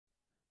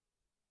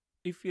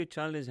If your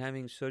child is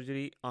having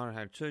surgery or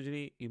had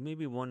surgery, you may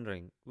be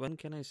wondering when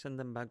can I send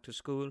them back to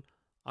school,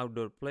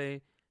 outdoor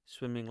play,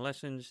 swimming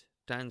lessons,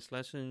 dance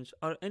lessons,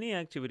 or any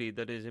activity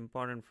that is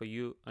important for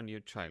you and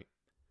your child.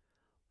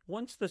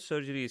 Once the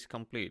surgery is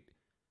complete,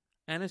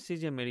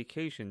 anesthesia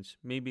medications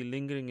may be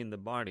lingering in the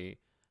body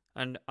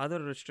and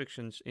other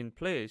restrictions in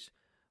place,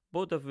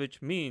 both of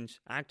which means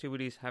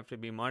activities have to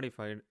be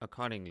modified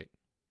accordingly.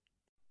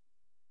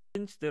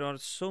 Since there are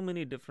so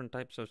many different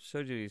types of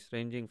surgeries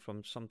ranging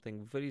from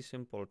something very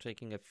simple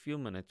taking a few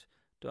minutes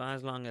to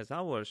as long as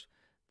hours,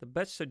 the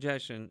best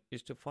suggestion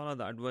is to follow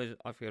the advice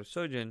of your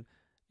surgeon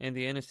and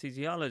the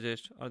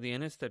anesthesiologist or the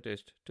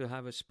anesthetist to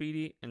have a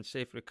speedy and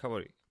safe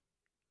recovery.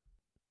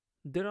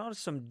 There are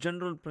some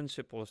general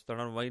principles that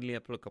are widely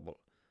applicable.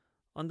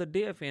 On the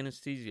day of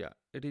anesthesia,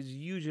 it is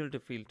usual to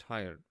feel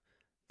tired.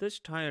 This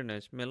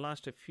tiredness may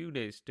last a few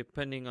days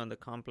depending on the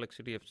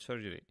complexity of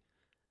surgery.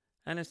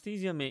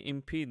 Anesthesia may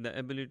impede the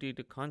ability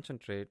to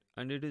concentrate,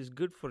 and it is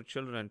good for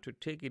children to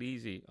take it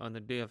easy on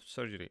the day of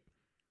surgery.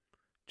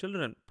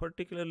 Children,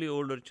 particularly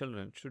older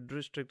children, should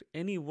restrict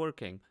any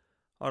working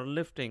or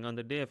lifting on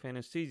the day of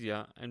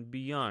anesthesia and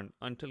beyond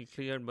until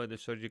cleared by the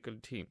surgical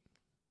team.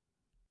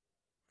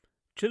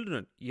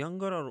 Children,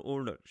 younger or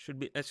older, should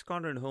be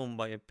escorted home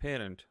by a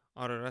parent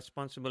or a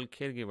responsible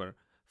caregiver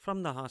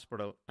from the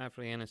hospital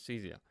after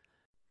anesthesia.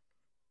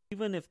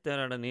 Even if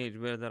they're at an age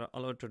where they're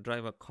allowed to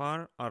drive a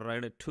car or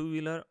ride a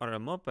two-wheeler or a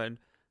moped,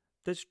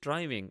 this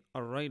driving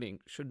or riding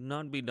should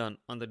not be done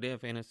on the day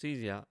of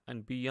anesthesia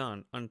and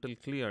beyond until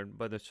cleared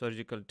by the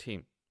surgical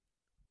team.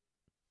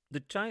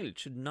 The child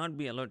should not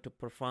be allowed to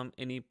perform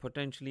any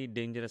potentially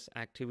dangerous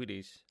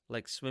activities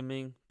like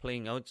swimming,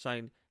 playing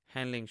outside,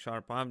 handling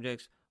sharp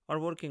objects, or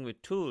working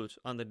with tools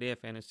on the day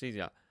of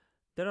anesthesia.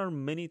 There are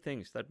many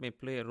things that may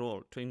play a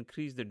role to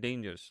increase the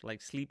dangers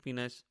like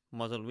sleepiness,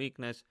 muscle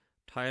weakness,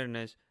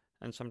 tiredness,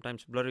 and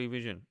sometimes blurry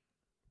vision.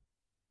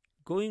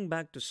 Going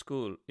back to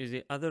school is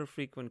the other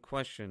frequent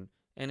question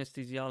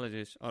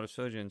anesthesiologists or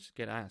surgeons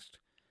get asked.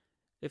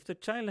 If the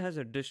child has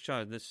a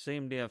discharge the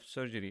same day of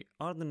surgery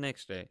or the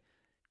next day,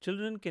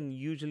 children can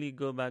usually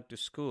go back to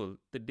school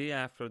the day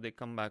after they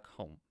come back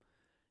home.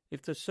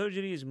 If the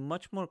surgery is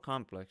much more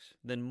complex,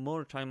 then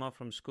more time off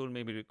from school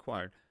may be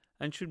required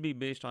and should be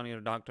based on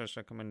your doctor's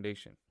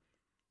recommendation.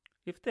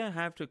 If they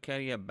have to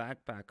carry a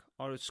backpack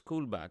or a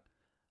school bag,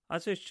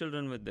 assist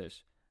children with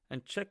this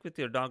and check with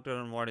your doctor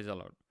on what is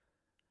allowed.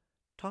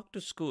 Talk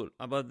to school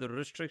about the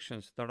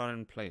restrictions that are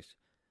in place.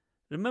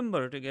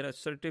 Remember to get a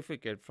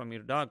certificate from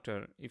your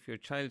doctor if your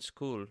child's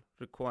school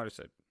requires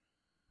it.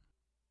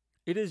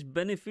 It is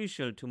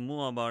beneficial to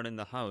move about in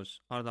the house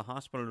or the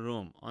hospital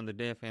room on the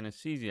day of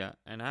anesthesia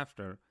and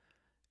after.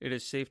 It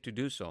is safe to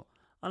do so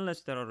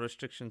unless there are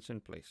restrictions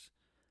in place.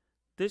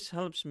 This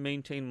helps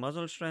maintain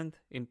muscle strength,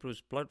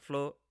 improves blood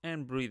flow,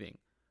 and breathing.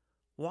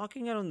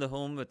 Walking around the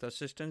home with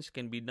assistance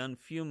can be done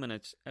few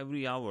minutes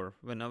every hour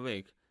when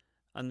awake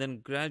and then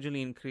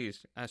gradually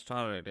increased as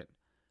tolerated.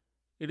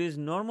 It is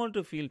normal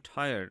to feel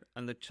tired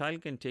and the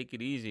child can take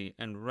it easy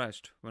and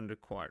rest when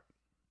required.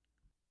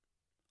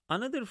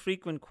 Another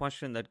frequent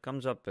question that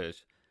comes up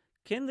is,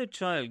 can the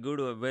child go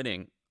to a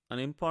wedding, an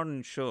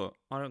important show,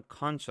 or a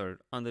concert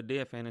on the day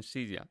of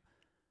anesthesia?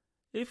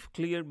 If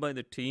cleared by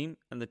the team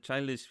and the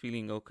child is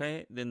feeling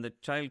okay, then the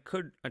child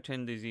could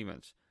attend these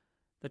events.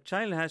 The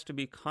child has to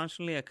be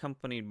constantly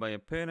accompanied by a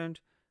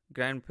parent,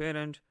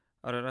 grandparent,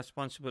 or a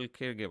responsible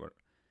caregiver.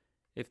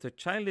 If the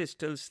child is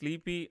still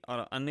sleepy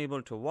or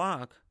unable to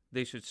walk,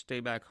 they should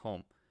stay back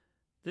home.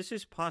 This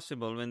is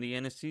possible when the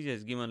anesthesia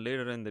is given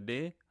later in the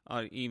day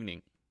or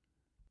evening.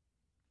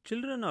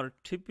 Children are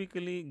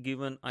typically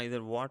given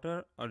either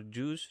water or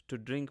juice to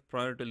drink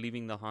prior to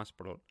leaving the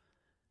hospital.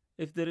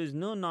 If there is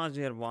no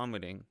nausea or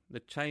vomiting, the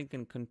child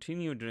can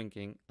continue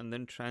drinking and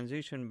then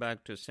transition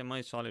back to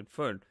semi-solid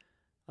food,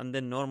 and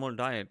then normal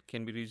diet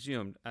can be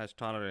resumed as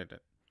tolerated.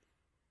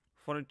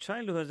 For a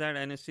child who has had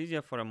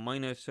anesthesia for a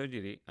minor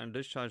surgery and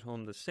discharged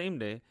home the same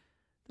day,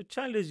 the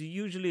child is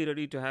usually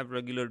ready to have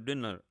regular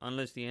dinner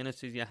unless the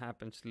anesthesia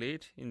happens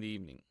late in the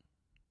evening.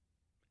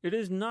 It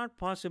is not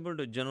possible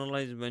to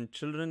generalize when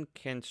children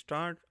can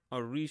start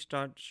or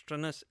restart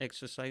strenuous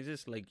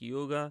exercises like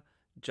yoga,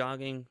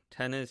 jogging,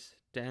 tennis,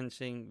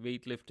 dancing,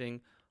 weightlifting,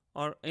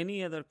 or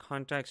any other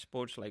contact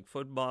sports like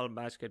football,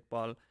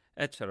 basketball,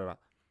 etc.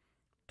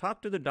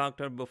 Talk to the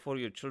doctor before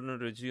your children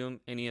resume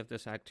any of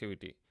this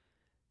activity.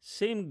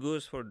 Same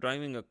goes for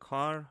driving a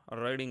car or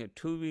riding a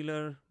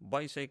two-wheeler,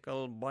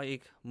 bicycle,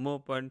 bike,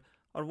 moped,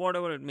 or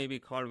whatever it may be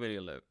called where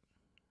you live.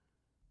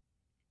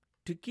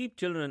 To keep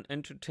children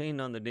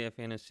entertained on the day of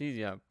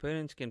anesthesia,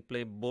 parents can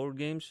play board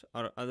games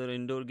or other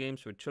indoor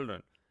games with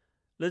children.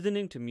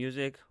 Listening to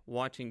music,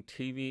 watching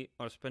TV,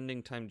 or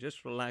spending time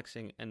just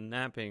relaxing and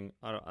napping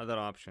are other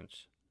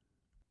options.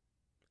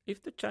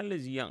 If the child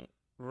is young,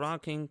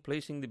 rocking,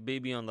 placing the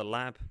baby on the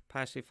lap,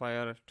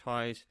 pacifier,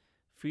 toys,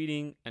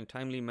 feeding, and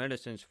timely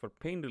medicines for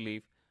pain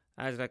relief,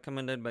 as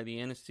recommended by the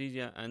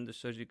anesthesia and the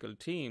surgical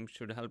team,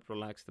 should help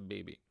relax the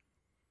baby.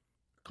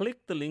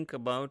 Click the link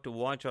above to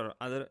watch our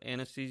other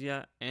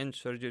anesthesia and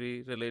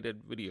surgery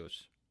related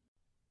videos.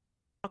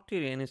 Talk to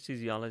your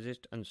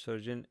anesthesiologist and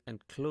surgeon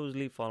and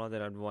closely follow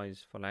their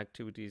advice for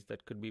activities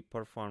that could be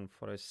performed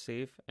for a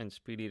safe and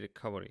speedy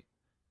recovery.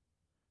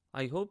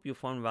 I hope you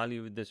found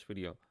value with this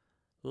video.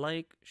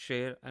 Like,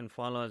 share, and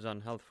follow us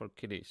on Health for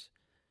Kiddies.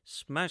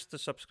 Smash the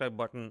subscribe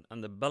button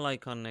and the bell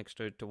icon next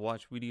to it to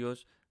watch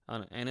videos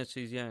on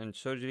anesthesia and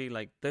surgery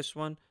like this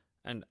one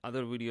and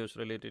other videos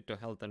related to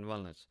health and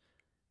wellness.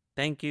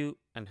 Thank you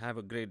and have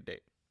a great day.